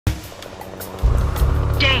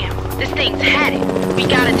This thing's had it. We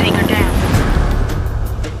gotta take her down.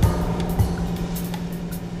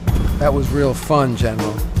 That was real fun,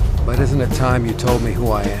 General. But isn't it time you told me who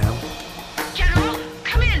I am? General,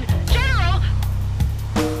 come in! General!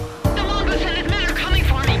 The Mongoose and his men are coming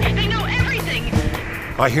for me. They know everything.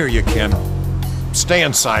 I hear you, Ken. Stay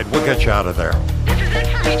inside. We'll get you out of there. This is it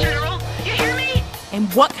for me, General. You hear me?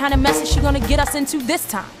 And what kind of mess is she gonna get us into this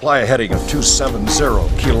time? Fly a heading of 270.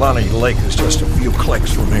 Kellownee Lake is just a few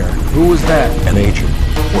clicks from here. Who was that? An agent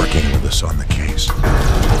working with us on the case.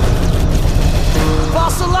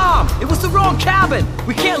 False alarm! It was the wrong cabin!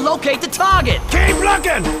 We can't locate the target! Keep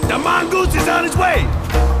looking! The Mongoose is on his way!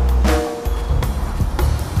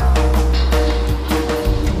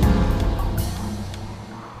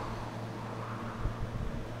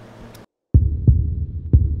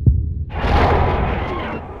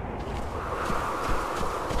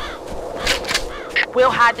 We'll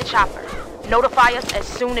hide the chopper. Notify us as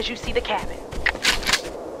soon as you see the cabin.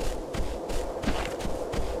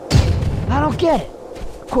 I don't get it.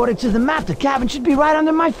 According to the map, the cabin should be right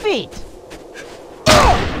under my feet.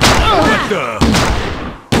 What the?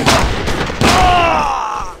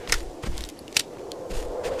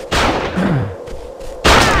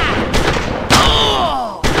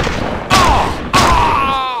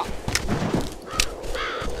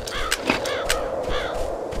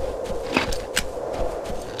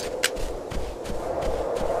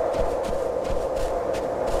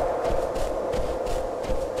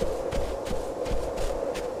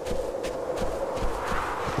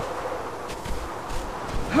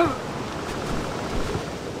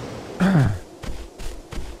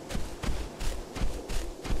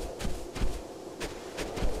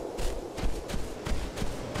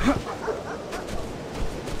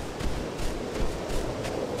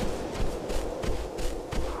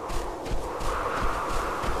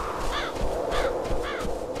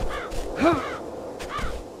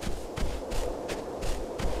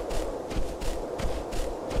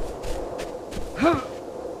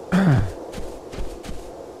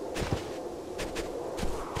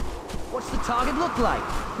 What's the target look like?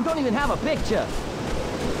 We don't even have a picture.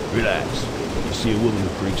 Relax. If you see a woman who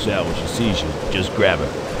freaks out when she sees you, just grab her.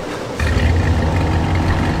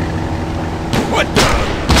 What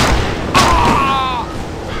the?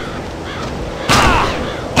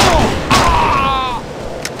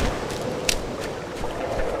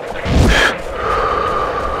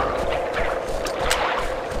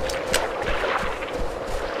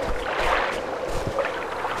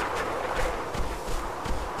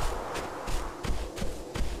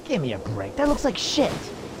 Give me a break. That looks like shit.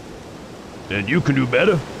 Then you can do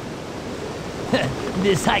better.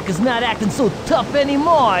 This hiker's not acting so tough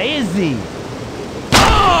anymore, is he?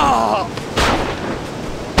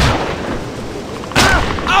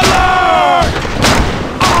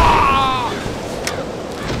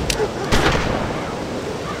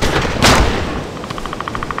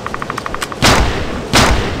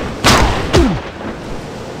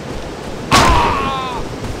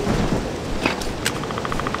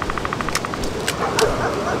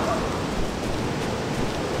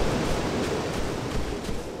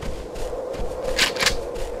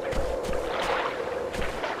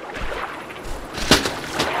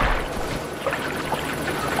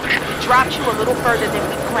 Dropped you a little further than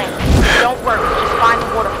we planned. Don't worry, just find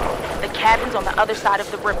the waterfall. The cabin's on the other side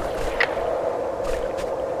of the river.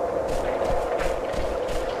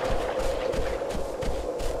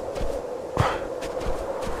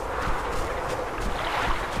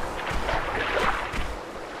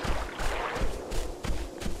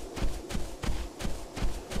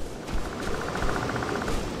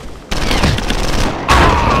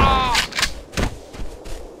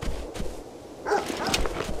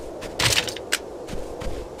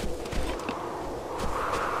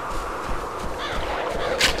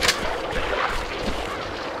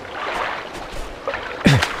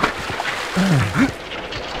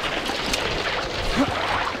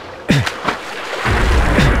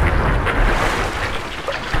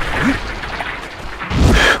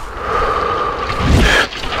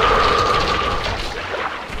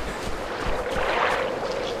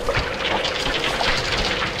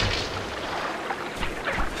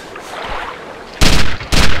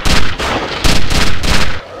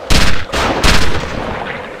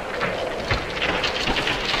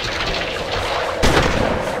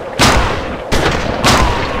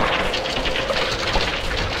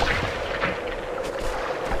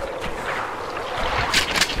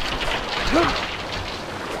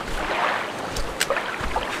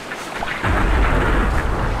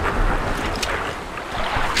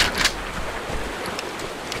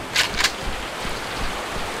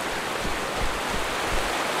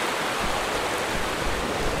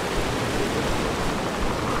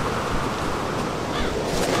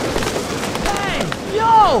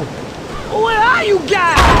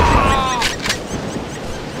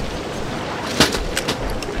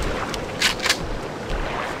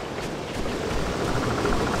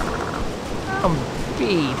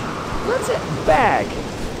 speed. Let's head back.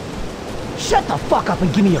 Shut the fuck up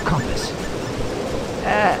and give me your compass.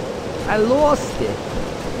 I lost it.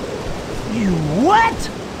 You what?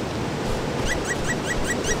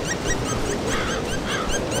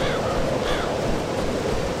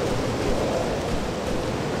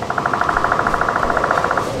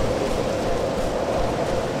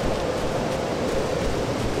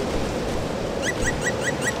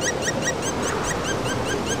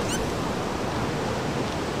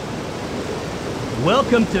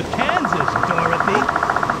 Welcome to Kansas, Dorothy.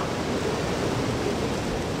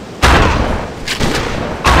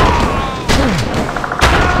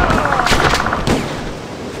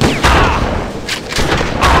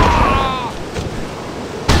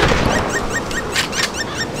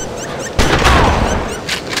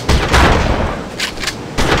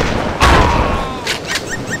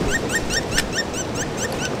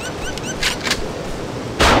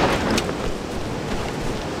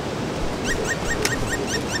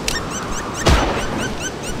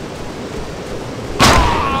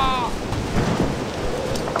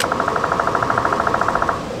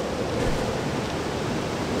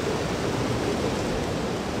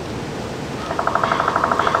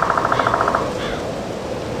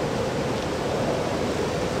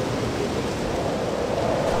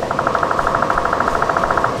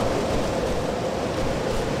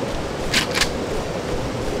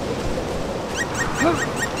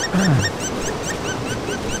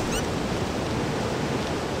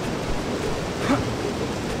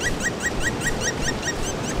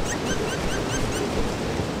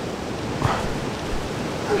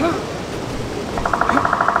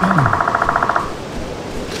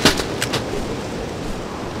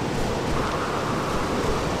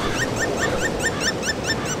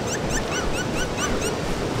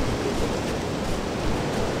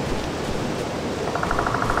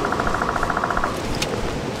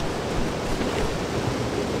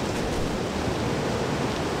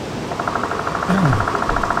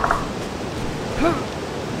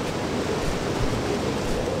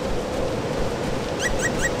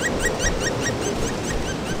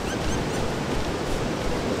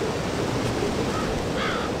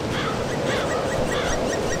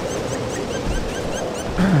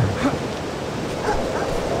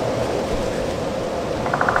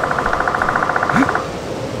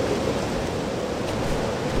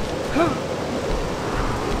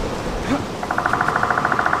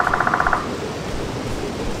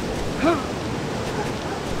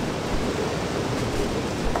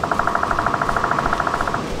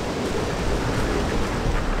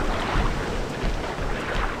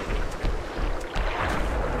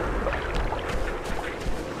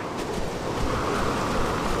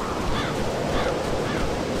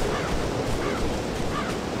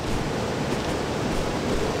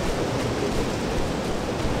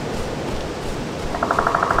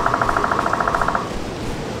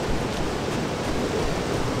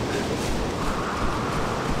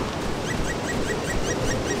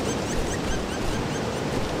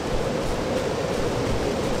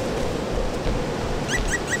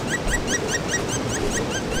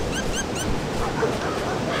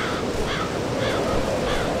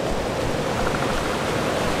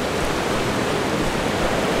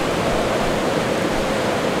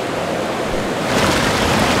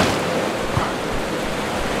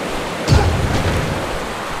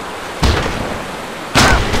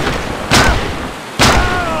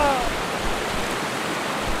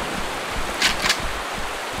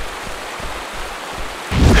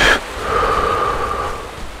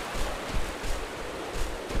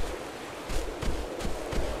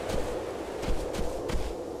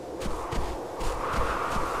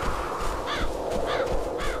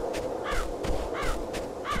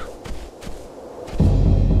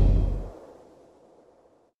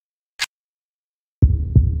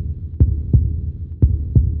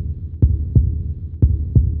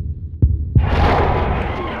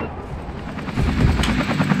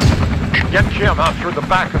 Get Jim out through the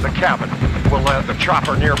back of the cabin. We'll land the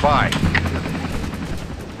chopper nearby.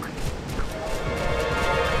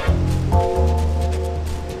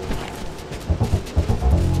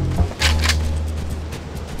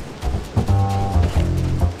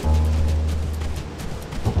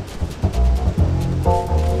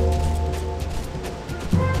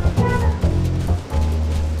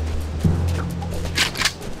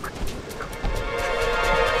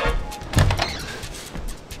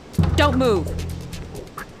 Don't move.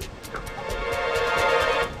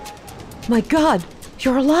 My God,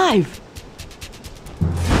 you're alive!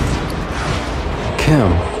 Kim,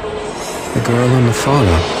 the girl in the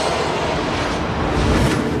photo.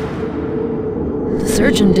 The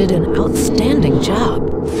surgeon did an outstanding job.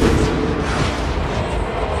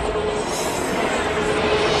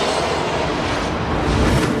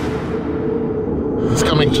 It's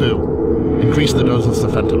coming to. Increase the dose of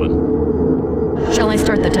sufentanil. Shall I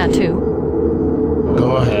start the tattoo?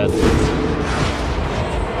 Go ahead.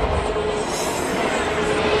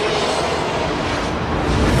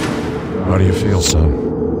 How do you feel, son?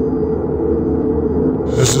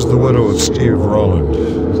 This is the widow of Steve Rowland,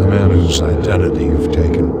 the man whose identity you've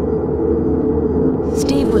taken.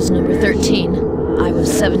 Steve was number 13. I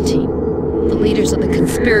was 17. The leaders of the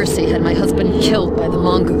conspiracy had my husband killed by the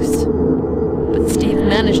mongoose. But Steve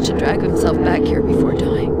managed to drag himself back here before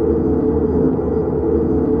dying.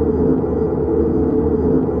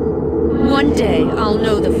 One day, I'll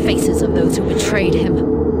know the faces of those who betrayed him.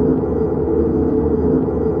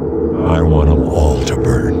 I want them all to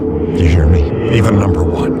burn. You hear me? Even number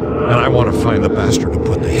one. And I want to find the bastard who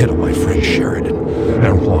put the hit on my friend Sheridan.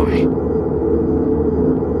 And why?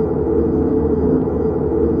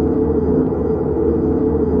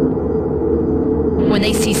 When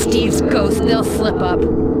they see Steve's ghost, they'll slip up.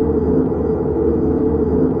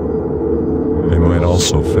 They might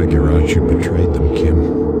also figure out you betrayed them,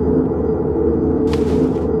 Kim.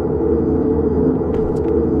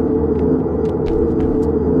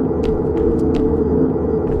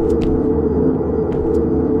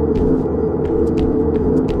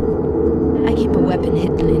 I keep a weapon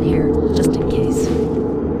hidden in here, just in case.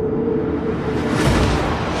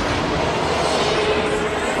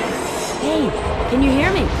 Hey, can you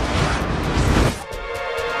hear me?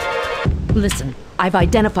 Listen, I've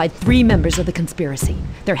identified 3 members of the conspiracy.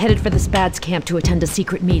 They're headed for the Spads camp to attend a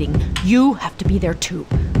secret meeting. You have to be there too.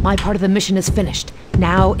 My part of the mission is finished.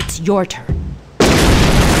 Now it's your turn.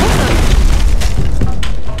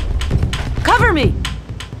 Cover me!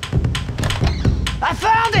 I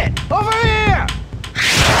found it! Over here!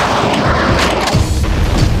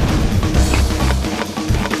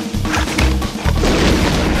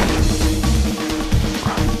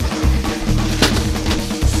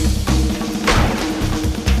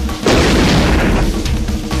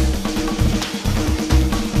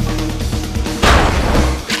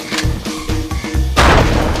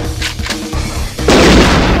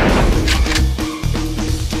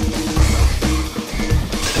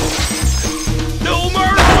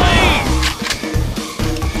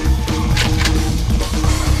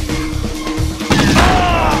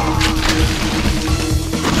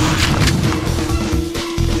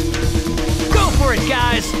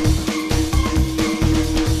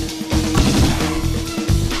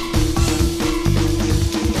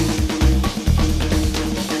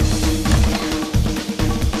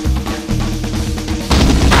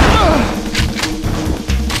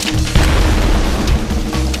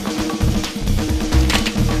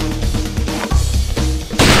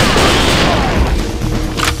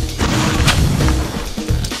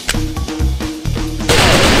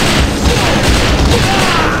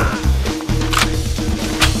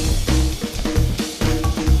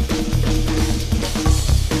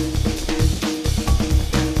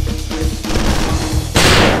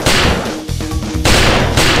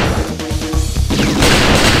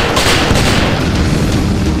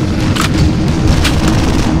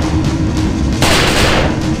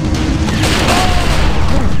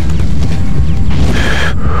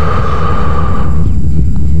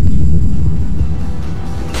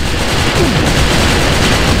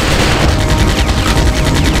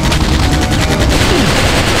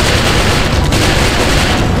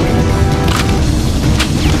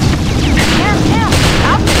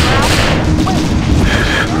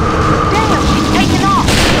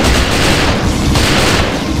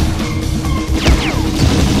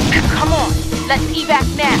 Let's evac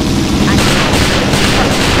now.